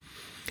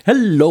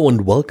Hello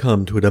and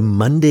welcome to the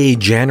Monday,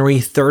 January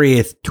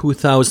 30th,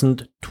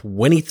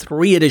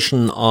 2023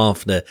 edition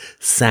of the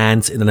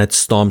SANS Internet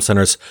Storm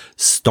Center's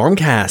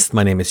StormCast.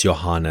 My name is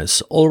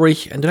Johannes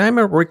Ulrich and I'm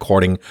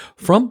recording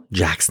from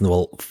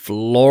Jacksonville,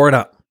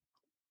 Florida.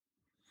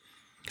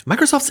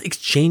 Microsoft's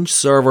Exchange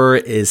server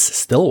is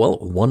still,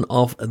 one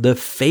of the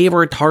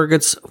favorite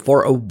targets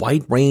for a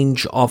wide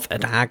range of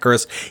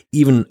attackers.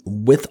 Even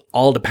with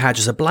all the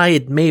patches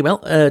applied, it may,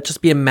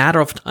 just be a matter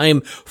of time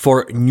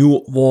for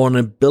new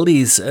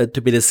vulnerabilities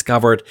to be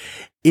discovered.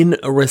 In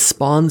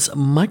response,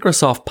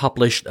 Microsoft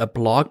published a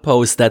blog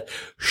post that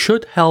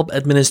should help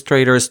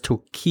administrators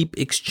to keep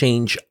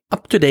Exchange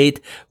up to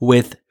date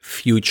with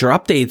future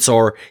updates,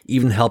 or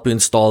even help you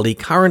install the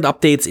current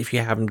updates if you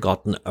haven't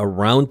gotten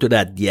around to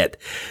that yet.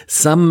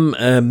 Some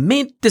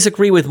may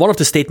disagree with one of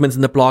the statements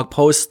in the blog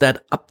post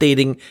that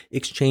updating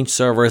Exchange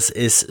servers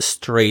is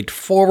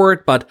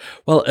straightforward, but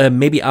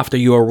maybe after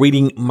you are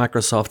reading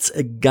Microsoft's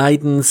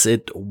guidance,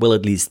 it will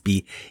at least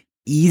be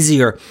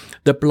easier.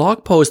 The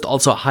blog post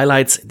also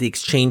highlights the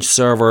Exchange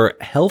Server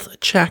Health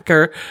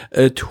Checker,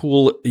 a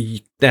tool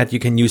that you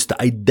can use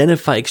to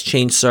identify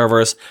Exchange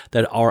servers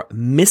that are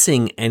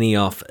missing any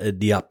of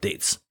the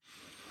updates.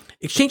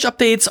 Exchange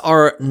updates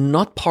are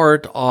not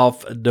part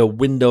of the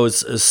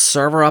Windows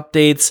server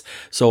updates,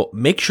 so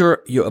make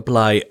sure you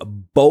apply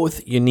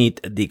both. You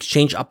need the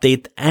Exchange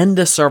update and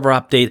the server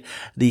update.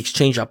 The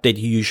Exchange update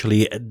you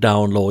usually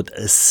download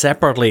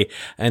separately.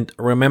 And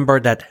remember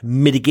that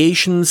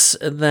mitigations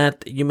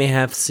that you may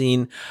have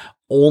seen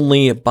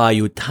only buy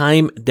you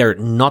time. They're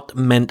not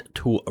meant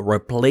to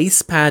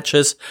replace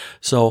patches,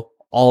 so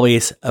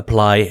always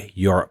apply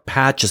your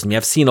patches. And we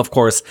have seen, of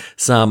course,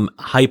 some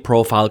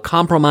high-profile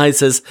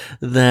compromises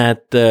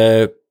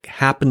that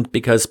happened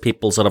because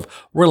people sort of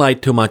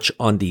relied too much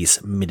on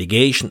these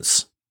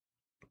mitigations.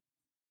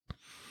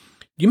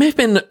 You may have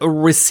been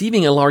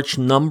receiving a large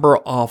number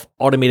of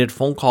automated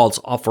phone calls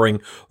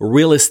offering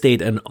real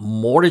estate and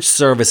mortgage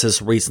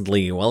services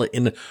recently. Well,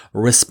 in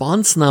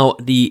response now,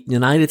 the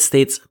United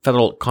States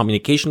Federal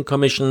Communications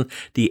Commission,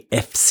 the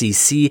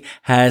FCC,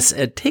 has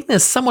taken a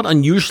somewhat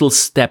unusual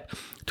step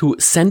to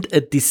send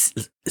a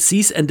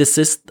cease and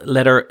desist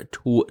letter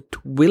to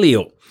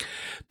Twilio.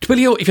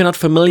 Twilio, if you're not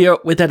familiar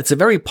with that, it's a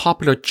very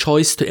popular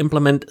choice to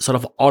implement sort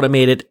of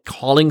automated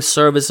calling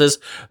services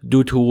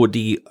due to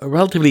the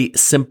relatively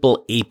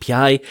simple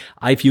API.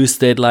 I've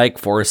used it like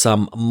for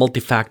some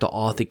multi-factor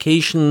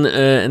authentication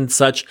and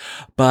such,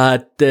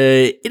 but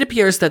it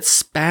appears that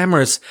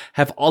spammers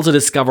have also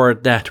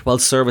discovered that,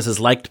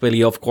 services like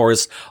Twilio, of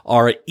course,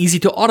 are easy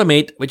to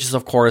automate, which is,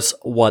 of course,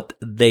 what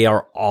they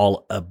are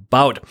all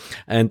about.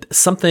 And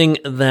something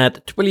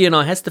that Twilio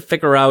now has to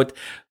figure out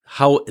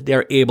how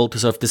they're able to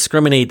sort of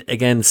discriminate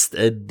against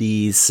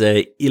these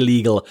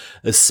illegal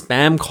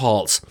spam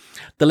calls.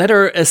 The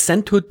letter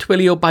sent to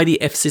Twilio by the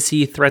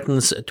FCC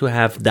threatens to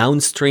have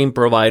downstream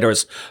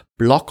providers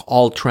block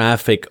all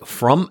traffic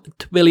from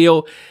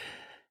Twilio.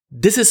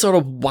 This is sort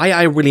of why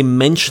I really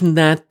mentioned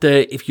that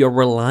if you're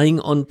relying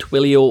on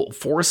Twilio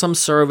for some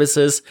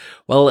services,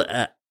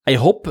 I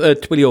hope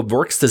Twilio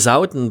works this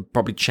out, and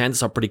probably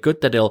chances are pretty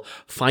good that they'll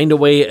find a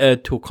way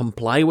to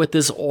comply with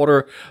this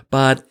order.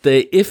 But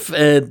if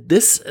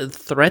this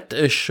threat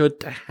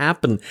should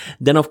happen,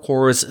 then of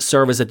course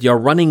services that you're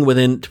running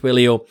within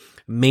Twilio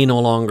may no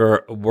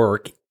longer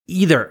work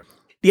either.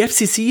 The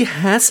FCC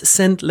has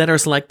sent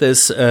letters like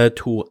this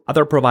to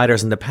other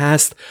providers in the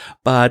past,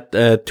 but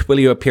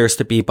Twilio appears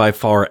to be by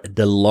far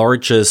the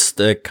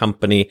largest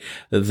company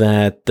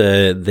that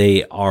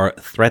they are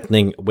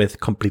threatening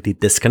with completely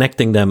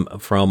disconnecting them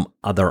from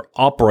other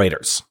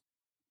operators.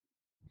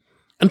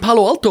 And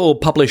Palo Alto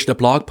published a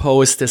blog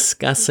post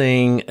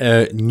discussing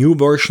a new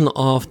version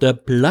of the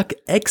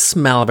PlugX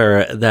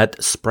malware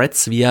that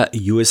spreads via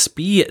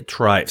USB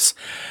drives.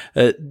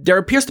 There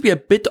appears to be a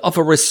bit of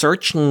a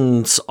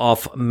resurgence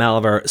of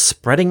malware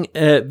spreading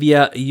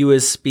via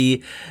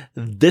USB.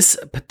 This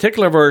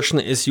particular version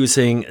is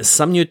using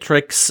some new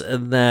tricks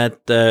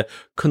that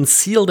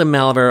conceal the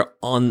malware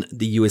on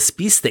the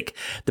USB stick.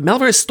 The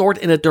malware is stored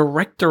in a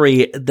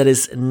directory that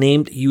is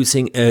named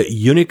using a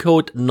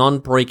Unicode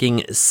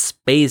non-breaking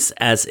space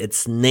as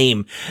its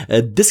name.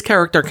 This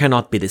character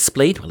cannot be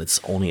displayed. Well, it's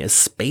only a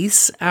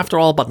space after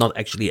all, but not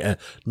actually a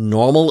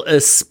normal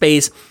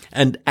space.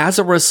 And as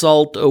a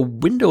result,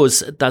 Windows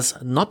does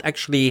not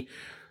actually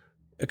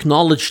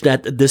acknowledge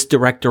that this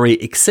directory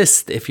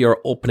exists if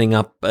you're opening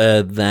up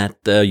that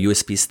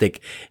USB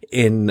stick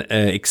in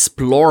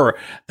Explorer.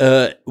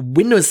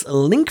 Windows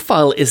link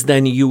file is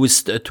then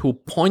used to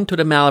point to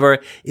the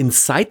malware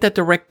inside that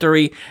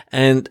directory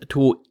and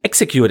to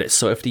execute it.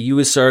 So if the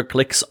user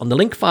clicks on the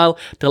link file,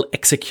 they'll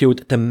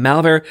execute the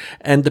malware,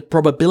 and the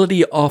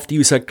probability of the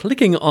user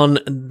clicking on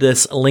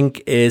this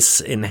link is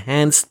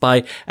enhanced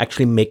by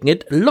actually making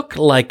it look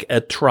like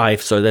a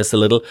drive. So there's a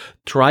little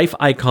drive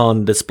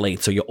icon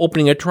displayed. So you're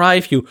opening a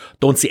drive, you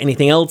don't see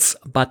anything else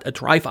but a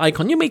drive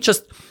icon. You may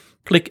just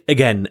Click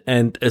again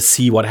and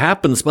see what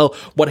happens. Well,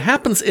 what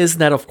happens is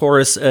that, of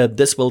course,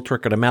 this will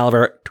trigger the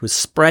malware to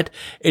spread.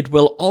 It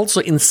will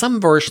also, in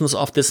some versions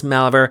of this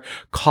malware,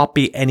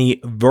 copy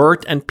any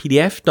Word and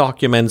PDF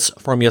documents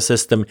from your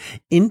system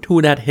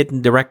into that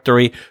hidden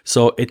directory.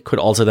 So it could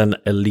also then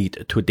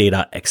lead to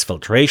data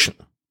exfiltration.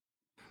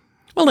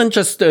 Well, then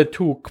just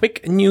two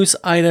quick news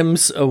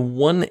items.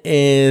 One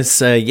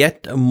is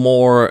yet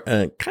more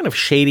kind of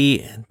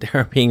shady.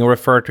 They're being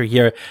referred to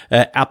here,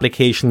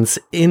 applications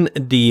in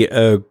the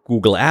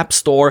Google App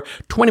Store.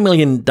 20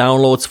 million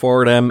downloads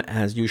for them.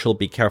 As usual,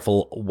 be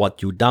careful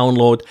what you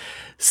download.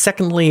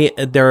 Secondly,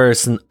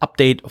 there's an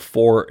update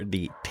for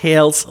the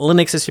Tails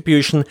Linux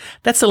distribution.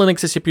 That's the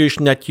Linux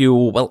distribution that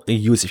you,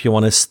 use if you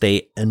want to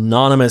stay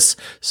anonymous.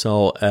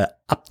 So,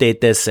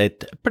 update this.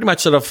 It pretty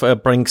much sort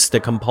of brings the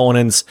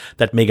components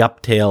that make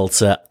up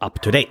Tails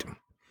up to date.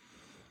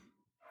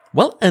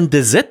 Well, and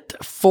that's it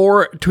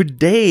for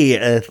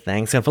today.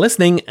 Thanks again for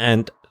listening,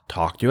 and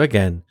talk to you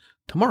again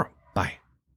tomorrow.